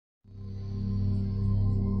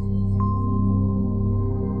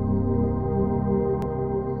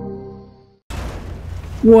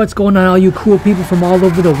What's going on, all you cool people from all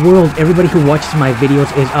over the world? Everybody who watches my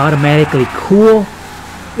videos is automatically cool.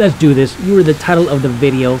 Let's do this. You were the title of the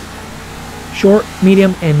video. Short,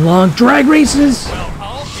 medium, and long drag races.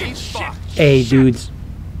 Hey dudes,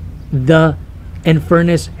 the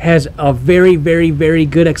Infernus has a very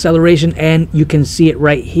good acceleration, and you can see it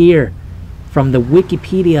right here from the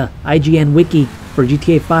Wikipedia IGN wiki for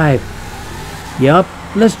GTA 5. Yup,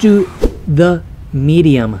 let's do the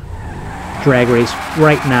medium drag race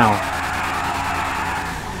right now.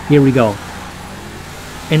 Here we go.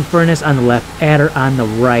 Infernus on the left, Adder on the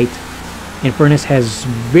right. Infernus has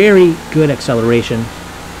very good acceleration,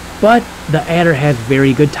 but the Adder has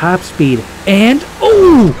very good top speed. And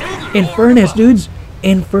oh, Infernus, dudes,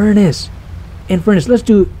 Infernus. Let's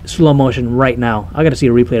do slow motion right now. I gotta see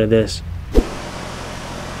a replay of this.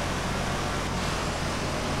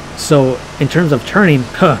 So in terms of turning,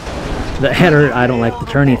 the Adder, I don't like the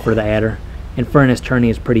turning for the Adder. Infernus turning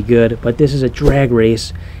is pretty good, but this is a drag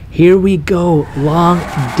race. Here we go, long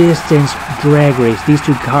distance drag race. These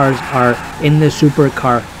two cars are in the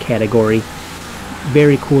supercar category.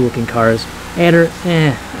 Very cool looking cars. Adder,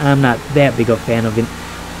 I'm not that big a fan of it.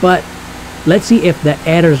 But let's see if the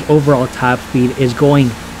Adder's overall top speed is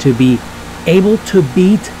going to be able to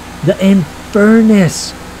beat the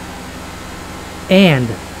Infernus. And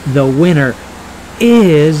the winner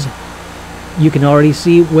is, you can already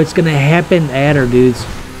see what's gonna happen. Adder, dudes.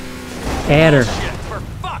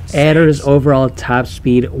 Adder's overall top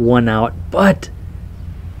speed won out, but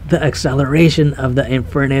the acceleration of the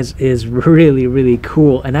Infernus is really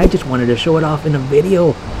cool, and I just wanted to show it off in a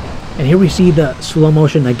video. And here we see the slow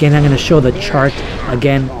motion again. I'm gonna show the chart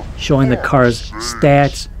again, showing the car's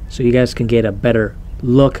stats, so you guys can get a better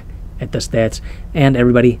look at the stats. And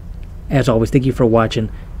everybody, as always, thank you for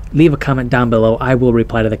watching. Leave a comment down below. I will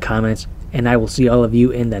reply to the comments, and I will see all of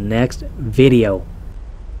you in the next video.